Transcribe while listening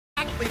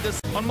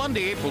shortly on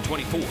Monday, April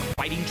 24th,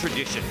 Fighting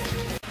Tradition.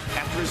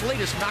 After his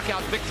latest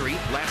knockout victory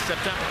last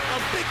September,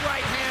 a big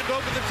right hand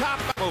over the top,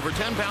 over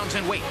 10 pounds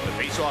in weight, to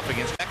face off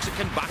against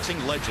Mexican boxing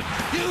legend.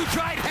 Huge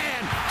right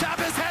hand.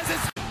 Chavez has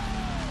his...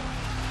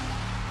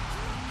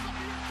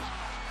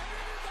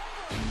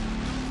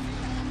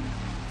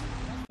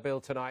 Bill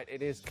tonight,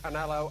 it is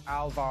Canelo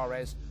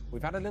Alvarez.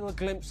 We've had a little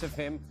glimpse of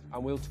him,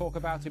 and we'll talk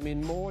about him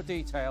in more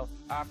detail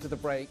after the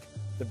break.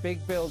 The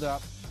big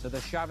build-up to the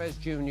Chavez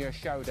Jr.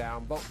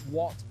 showdown, but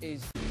what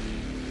is...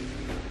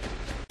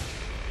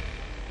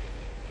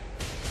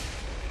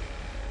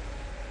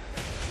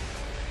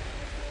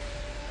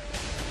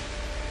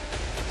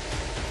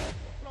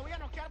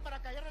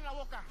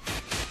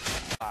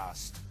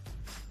 last.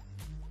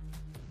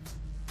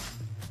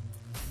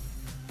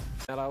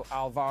 Canelo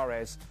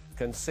Alvarez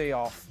can see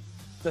off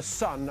the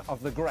son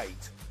of the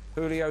great,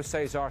 Julio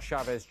Cesar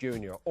Chavez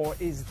Jr., or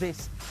is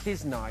this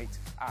his night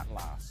at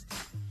last?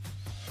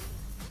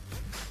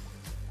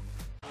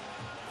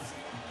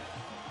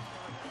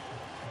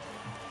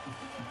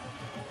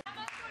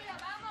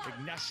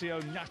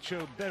 Ignacio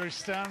Nacho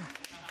Beristan.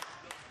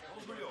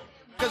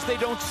 Because they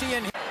don't see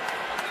him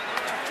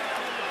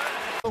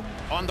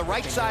on the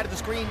right side of the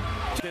screen.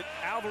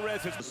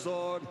 Alvarez has a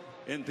sword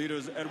in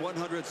theaters at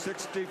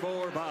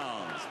 164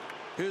 pounds.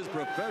 His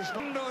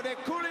professional de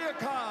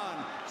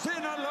Culiacan,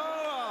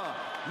 Sinaloa,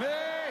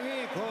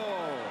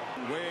 Mexico.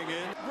 Weighing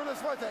in.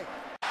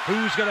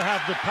 Who's going to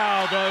have the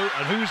power, though,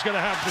 and who's going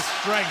to have the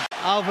strength?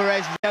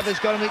 Alvarez has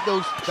got to make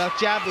that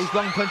jab, those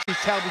long punches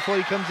tell before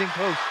he comes in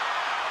close.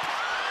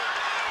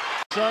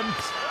 Son,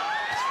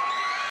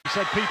 he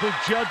said people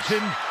judge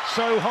him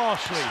so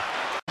harshly.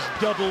 He's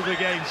doubled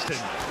against him.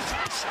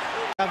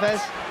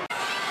 Chavez.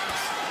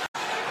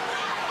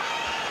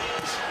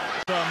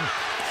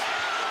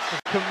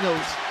 No.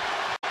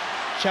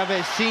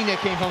 Chavez Sr.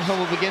 came from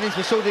humble beginnings,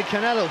 but so did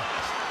Canelo.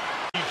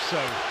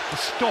 So, the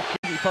stock.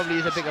 He probably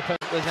is a bigger punch,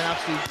 was an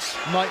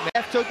absolute nightmare.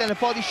 Left hook, then a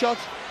body shot.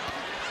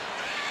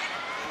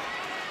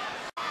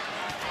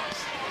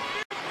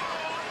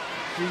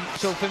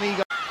 So for me,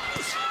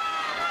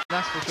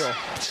 that's for sure.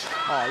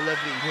 Oh,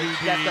 lovely.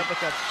 He left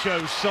uppercut.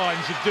 Shows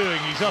signs of doing.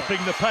 He's upping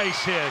the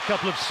pace here. A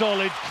couple of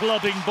solid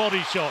clubbing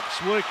body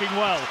shots, working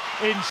well.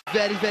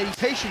 Very, very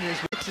patient in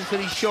his wits until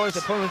he shores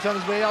his opponent on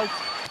his way out.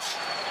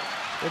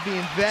 They're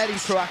being very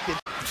proactive.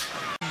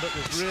 But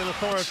with real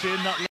authority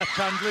in that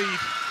left-hand lead.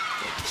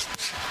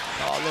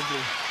 Oh,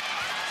 lovely.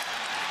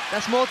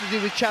 That's more to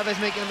do with Chavez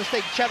making a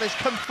mistake. Chavez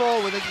come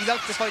forward, he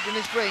likes to fight in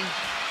his range.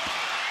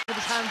 With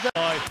his hands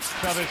up.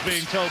 Chavez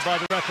being told by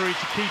the referee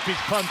to keep his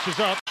punches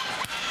up.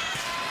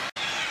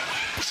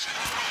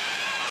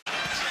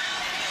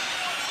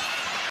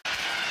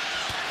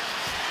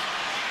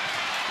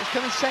 He's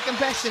coming second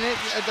best in it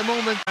at the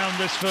moment. Found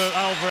this for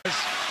Alvarez.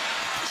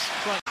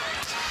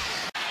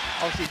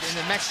 Obviously in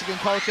the Mexican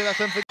culture, that's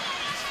something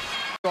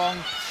strong,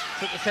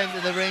 took the centre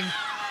of the ring.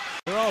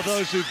 There are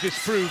those who've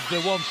disproved the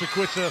once a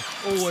quitter,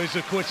 always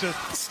a quitter,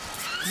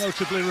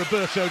 notably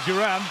Roberto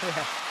Duran.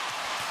 Yeah.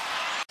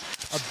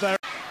 A very...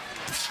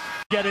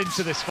 get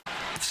into this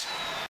fight.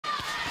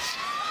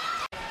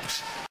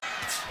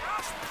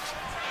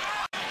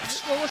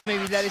 Well,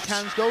 maybe let his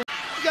hands go.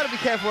 You got to be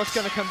careful what's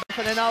going to come back,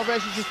 and then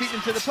Alvarez is just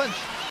beating to the punch.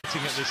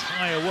 Sitting at this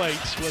higher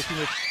weight, working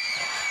with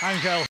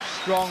Angel.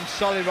 Strong,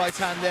 solid right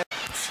hand there.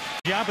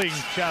 Jabbing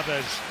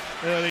Chavez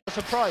early.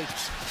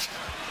 Surprised.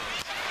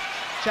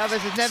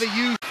 Chavez has never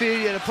used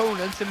inferior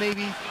opponents, and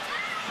maybe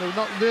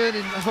not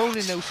learning,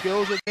 honing those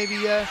skills, but maybe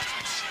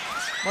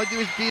might do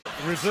his deal.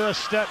 Reverse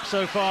step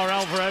so far,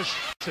 Alvarez,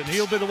 and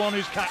he'll be the one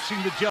who's catching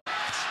the jump.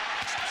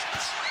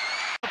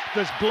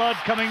 There's blood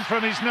coming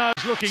from his nose,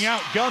 looking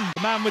outgunned.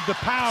 The man with the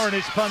power in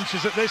his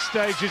punches at this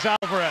stage is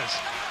Alvarez.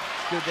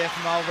 Good there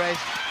from Alvarez.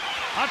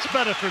 That's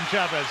better from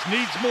Chavez,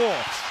 needs more.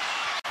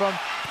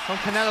 From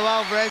Canelo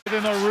Alvarez.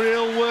 In a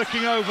real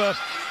working over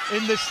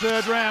in this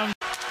third round.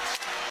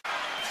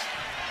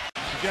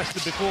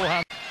 Suggested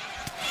beforehand.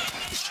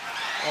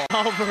 Oh,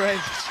 Alvarez.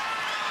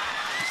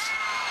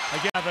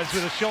 Again, Chavez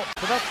with a shot.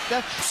 But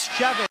that's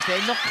Chavez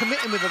there, not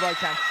committing with the right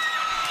hand.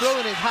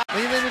 Throwing it hard.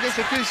 When you're in against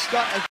a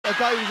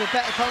guy who's a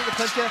better counter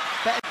puncher,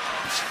 better.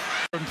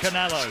 From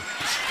Canelo.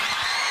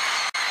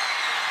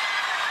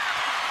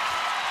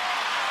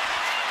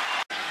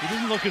 He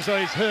doesn't look as though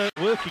he's hurt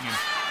working him.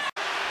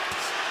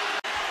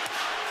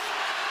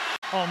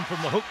 On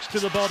from the hooks to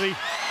the body.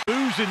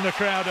 Boos in the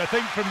crowd, I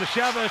think, from the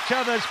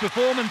Chavez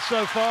performance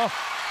so far.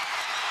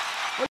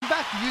 Well,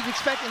 back, you'd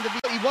expect him to be.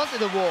 He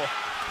wanted a war.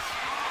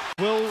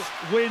 Will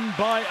win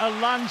by a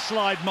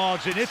landslide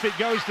margin if it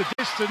goes the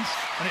distance,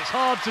 and it's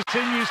hard to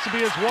continues to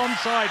be as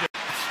one-sided.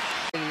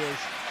 He is.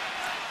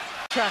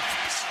 Track.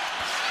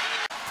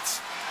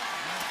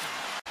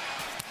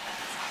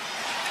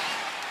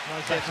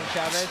 Nice hit from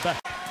Chavez.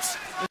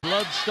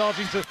 Blood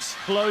starting to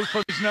flow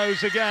from his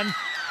nose again.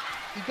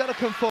 You've got to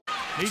come forward.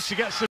 Needs to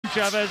get some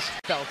Chavez.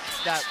 Felt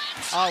that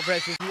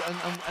Alvarez was,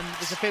 and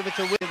was a favourite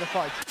to win the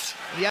fight.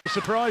 Yeah.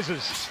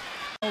 Surprises.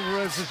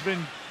 Alvarez has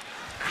been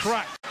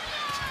cracked.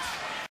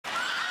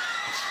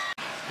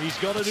 He's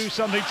got to do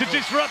something to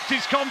disrupt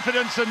his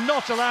confidence and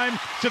not allow him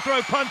to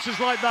throw punches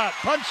like that.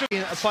 Punches.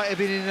 A fighter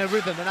being in a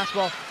rhythm, and that's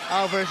what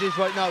Alvarez is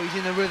right now. He's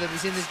in a rhythm.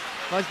 He's in this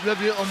nice,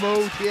 lovely little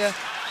mode here,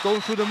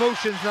 going through the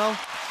motions now.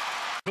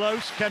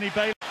 Close, Kenny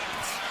Bailey.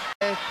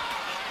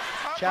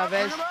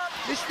 Chavez.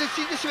 This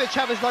is where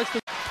Chavez likes to.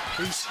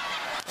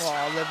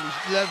 Oh,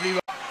 lovely.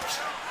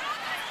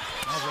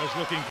 Alvarez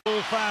looking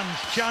full fans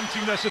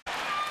chanting their support.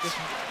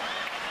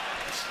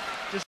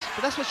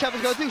 But that's what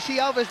Chavez got to do. See,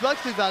 Alvarez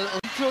likes to do that little.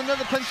 Throw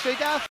another punch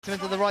straight after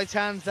into the right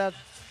hands. That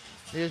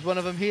here's one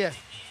of them here.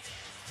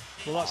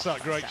 Well, that's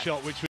that great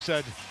shot, which we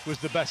said was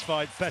the best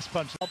punch.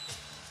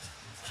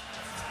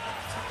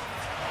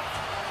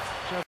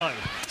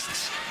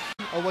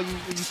 Or what you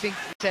think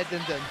said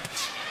and done.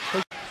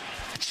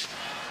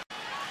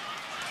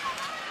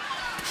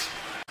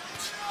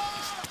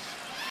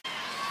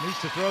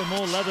 Needs to throw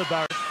more leather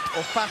barrel.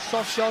 Or fast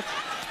soft shot.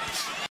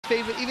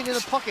 Favorite, even in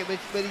the pocket where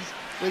he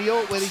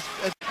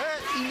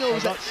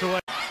knows that. The way.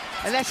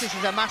 Unless this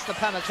is a master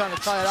plan of trying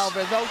to tire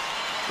Alvarez out,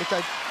 which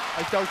I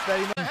doubt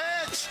very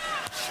much.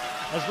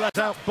 Has let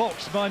out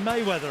boxed by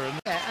Mayweather.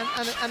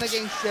 And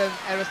against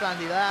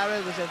Erislandy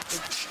Lara was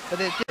but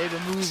they were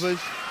movers,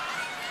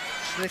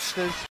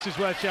 slicksters. This is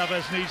where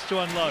Chavez needs to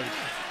unload,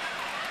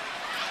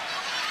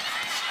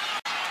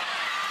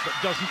 but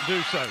doesn't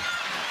do so.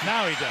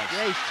 Now he does.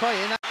 Yeah, he's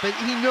trying, but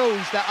he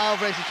knows that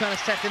Alvarez is trying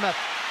to set him up.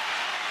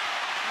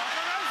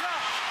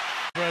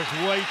 Alvarez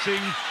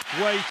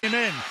waiting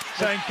in,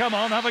 saying, "Come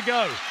on, have a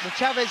go." But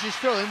Chavez is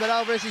throwing, but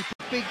Alvarez is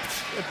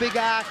a big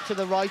arc to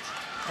the right,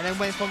 and then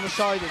went from the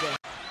side again.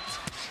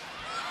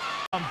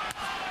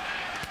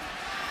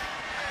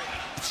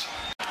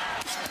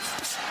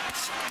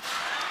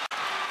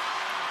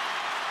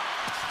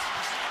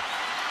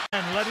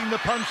 And letting the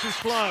punches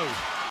flow.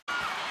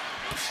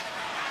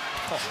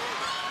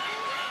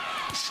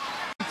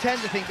 You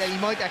tend to think that he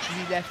might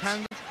actually be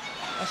left-handed.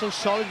 That's how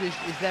solid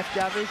his left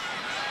jab is.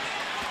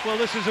 Well,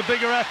 this is a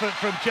bigger effort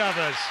from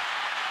Chavez.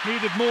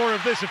 Needed more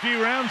of this a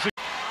few rounds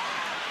ago.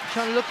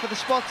 Trying to look for the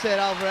spots there,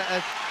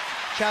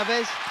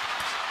 Chavez.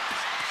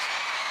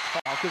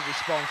 Oh, good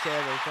response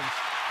there though from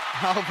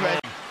Alvarez.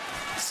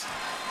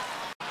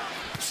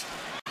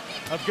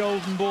 Of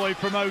Golden Boy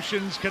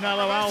Promotions,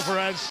 Canelo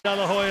Alvarez. De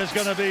La Hoya's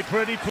going to be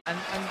pretty...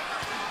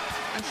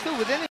 And still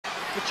within it.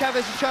 But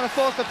Chavez is trying to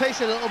force the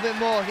pace a little bit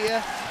more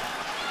here,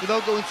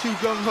 without going too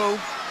gung-ho.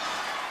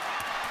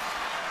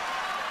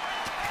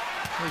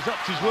 He's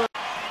upped his work.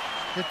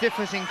 The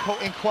difference in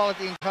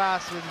quality and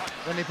class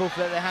when they both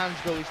let their hands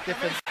go is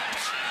different.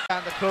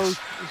 And the close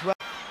as well.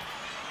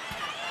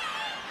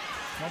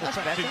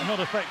 Not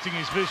affecting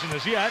his vision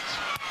as yet.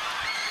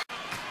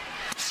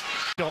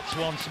 Shots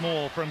once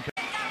more from...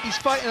 He's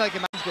fighting like a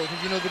man's goal,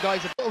 because you know the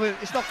guys are...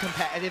 It's not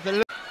competitive.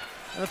 And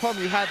the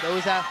problem you had though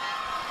is that...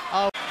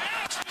 Oh,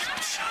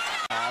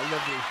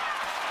 lovely.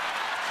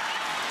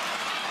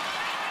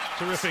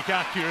 Terrific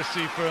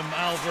accuracy from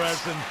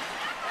Alvarez and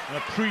an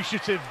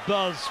appreciative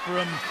buzz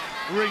from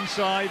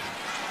ringside.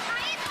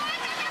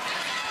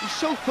 He's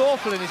so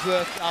thoughtful in his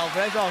work,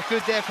 Alvarez. Oh,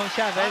 good there from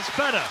Chavez. That's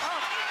better.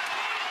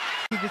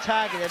 The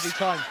target every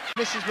time.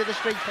 Misses with a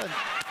straight punch.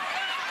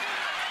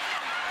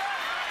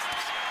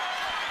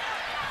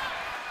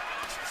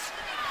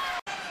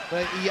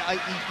 But you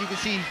can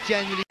see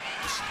genuinely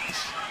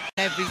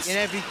in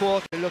every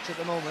quarter he looks at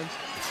the moment.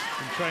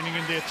 Been training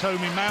in the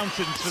Atomi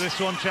Mountains for this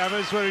one,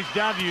 Chavez, where his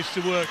dad used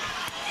to work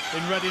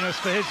in readiness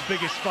for his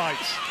biggest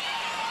fights.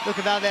 Look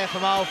at that there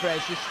from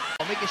Alvarez. Just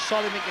make it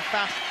solid, make it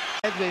fast.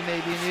 Headway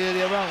maybe in the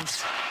earlier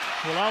rounds.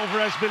 Will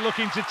Alvarez be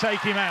looking to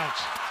take him out?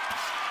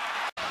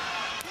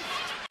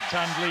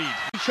 Hand lead.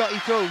 Every shot he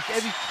throws,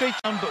 every straight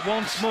round, but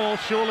once more,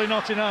 surely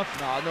not enough.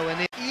 No, nowhere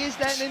near. He is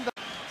letting him.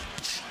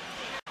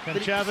 Can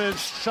Chavez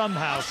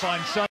somehow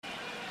find some...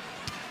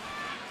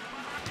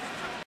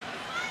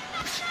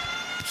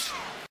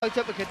 Right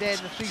uppercut there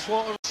in the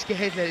three-quarter.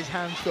 Scared let his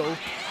hands go.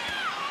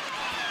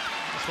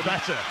 That's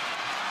better.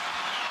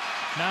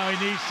 Now he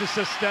needs to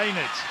sustain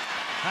it.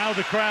 How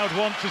the crowd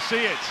want to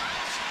see it.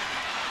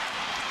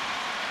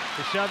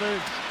 The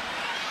Chavez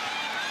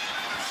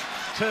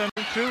turn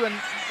through, and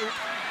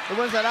the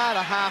ones that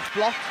are half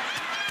blocked.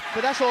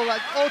 But that's all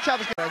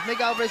Chavez can do.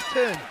 Make Alvarez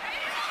turn.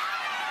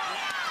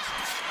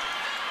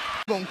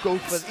 He won't go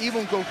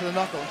for the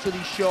knockout until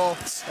he's sure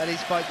that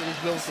his fighter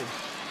is wilting.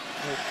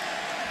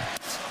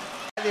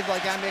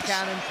 Like Amir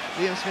Khan and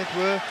Liam Smith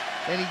were,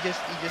 then he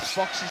just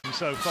boxes him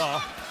so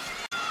far.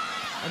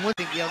 And one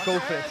thing he'll go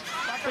for it.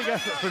 Big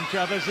effort from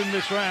Chavez in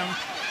this round.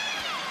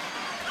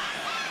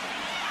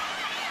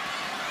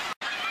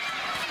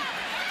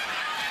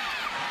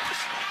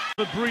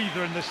 A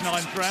breather in this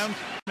 9th round,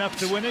 enough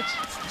to win it.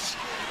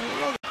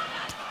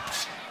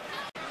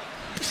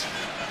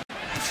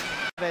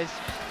 Chavez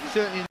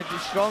certainly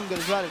stronger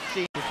as well, it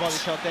seems. The body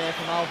shot there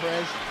from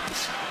Alvarez.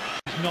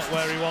 He's not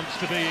where he wants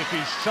to be if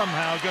he's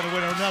somehow going to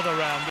win another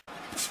round.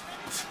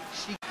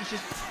 He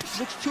just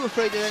looks too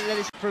afraid to let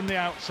his... From the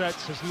outset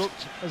has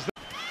looked as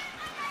though...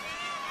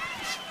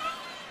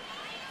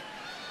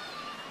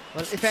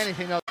 Well, if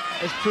anything, though,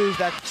 has proved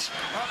that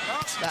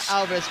that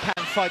Alvarez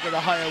can fight at a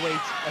higher weight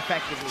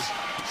effectively.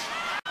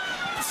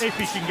 If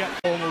he can get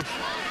Almost,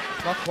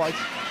 not quite.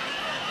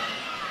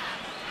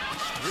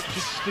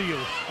 Richard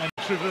Steele and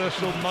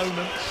controversial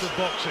moments of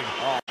boxing.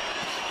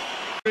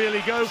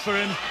 Really go for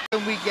him.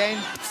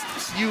 Weekend,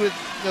 you would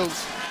know.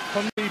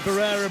 From the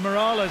Barrera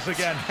Morales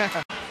again.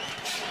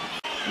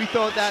 We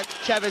thought that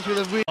Chavez would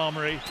have really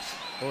Armory,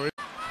 or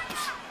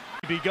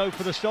maybe go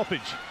for the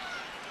stoppage.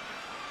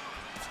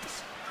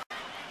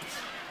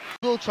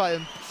 will try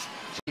and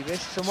see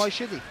this, so why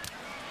should he?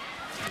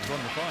 He's won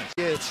the fight.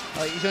 Yeah,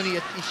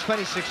 he's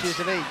 26 years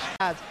of age.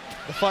 Had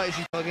the fighters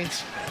he's fought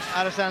against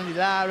Alessandro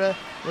Lara,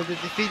 with the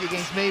defeat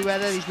against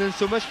Mayweather, he's learned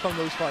so much from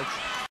those fights.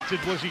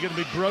 Was he going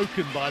to be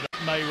broken by that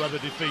Mayweather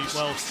defeat?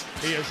 Well,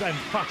 he has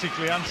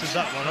emphatically answered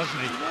that one,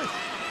 hasn't he?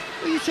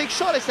 Well, you take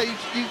solace that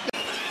you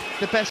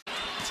the best.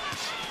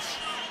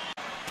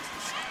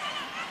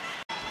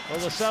 Well,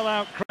 the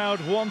sellout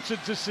crowd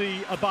wanted to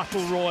see a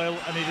battle royal,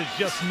 and it has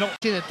just not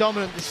seen a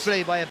dominant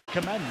display by a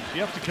commend. You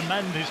have to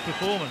commend his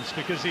performance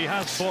because he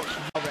has boxed.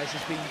 Alvarez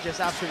has been just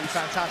absolutely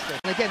fantastic.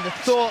 And again, the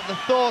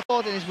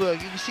thought in his work.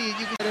 You can see it.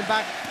 You can get him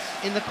back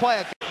in the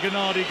quiet.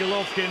 Gennady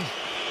Golovkin.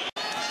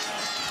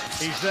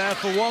 He's there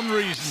for one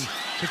reason.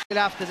 To get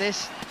after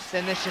this,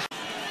 then let's just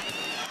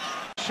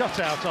shut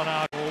out on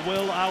our. Or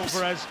will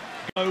Alvarez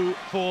go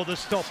for the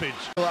stoppage?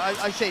 So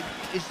I say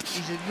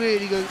he's a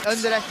really good,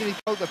 underestimated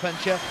counter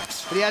puncher,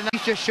 but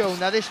he's just shown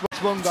that this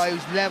was one guy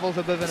who's levels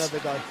above another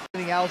guy.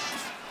 Anything else,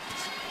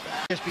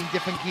 just been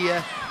different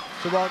gear.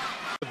 So what?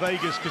 The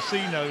Vegas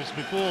casinos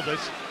before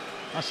this,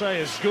 I say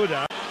as good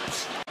at.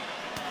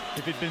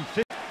 If he'd been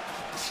fit.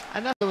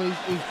 And that's someone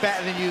who's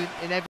better than you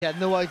in every. Had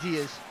no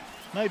ideas.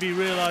 Maybe he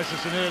realised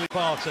it's an early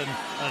part and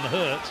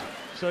hurt.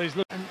 So he's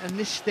looking. And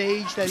this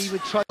stage that he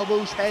would try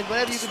elbows, head,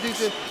 whatever you could do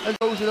to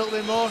impose a little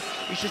bit more.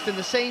 He's just in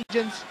the same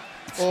jumps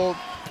or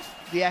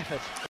the effort.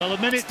 Well, a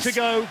minute to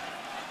go.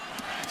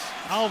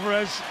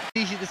 Alvarez.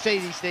 Easy to say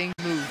these things.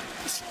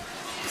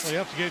 Move. Well, you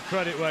have to give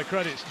credit where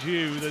credit's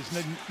due. There's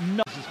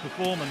no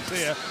performance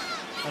here.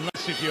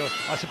 Unless if you're,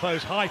 I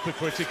suppose,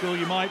 hypercritical,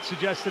 you might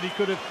suggest that he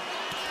could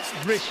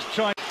have risked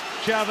trying.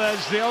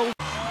 Chavez, the old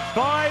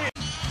by